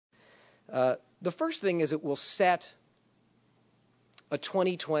The first thing is it will set a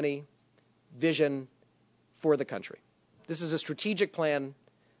 2020 vision for the country. This is a strategic plan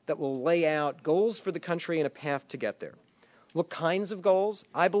that will lay out goals for the country and a path to get there. What kinds of goals?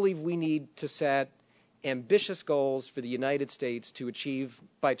 I believe we need to set ambitious goals for the United States to achieve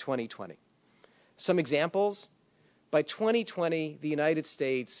by 2020. Some examples. By 2020, the United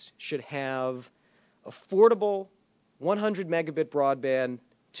States should have affordable 100 megabit broadband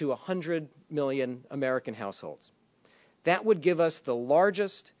to 100 million American households. That would give us the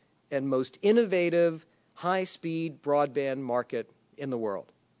largest and most innovative high-speed broadband market in the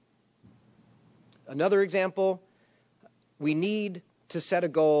world. Another example, we need to set a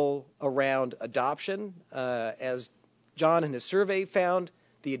goal around adoption. As John in his survey found,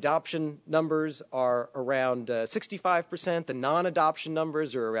 the adoption numbers are around 65%. The non-adoption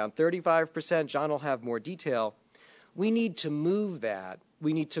numbers are around 35%. John will have more detail. We need to move that.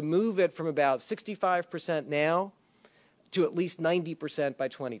 We need to move it from about 65% now to at least 90% by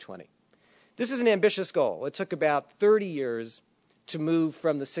 2020. This is an ambitious goal. It took about 30 years to move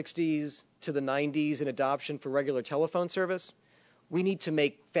from the 60s to the 90s in adoption for regular telephone service. We need to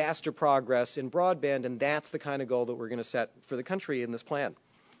make faster progress in broadband, and that's the kind of goal that we're going to set for the country in this plan.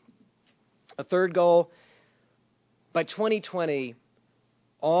 A third goal, by 2020,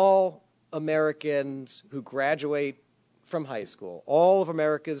 all Americans who graduate from high school, all of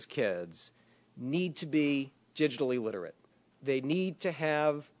America's kids, need to be digitally literate. They need to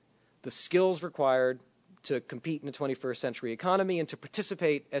have the skills required to compete in a 21st century economy and to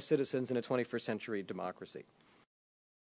participate as citizens in a 21st century democracy.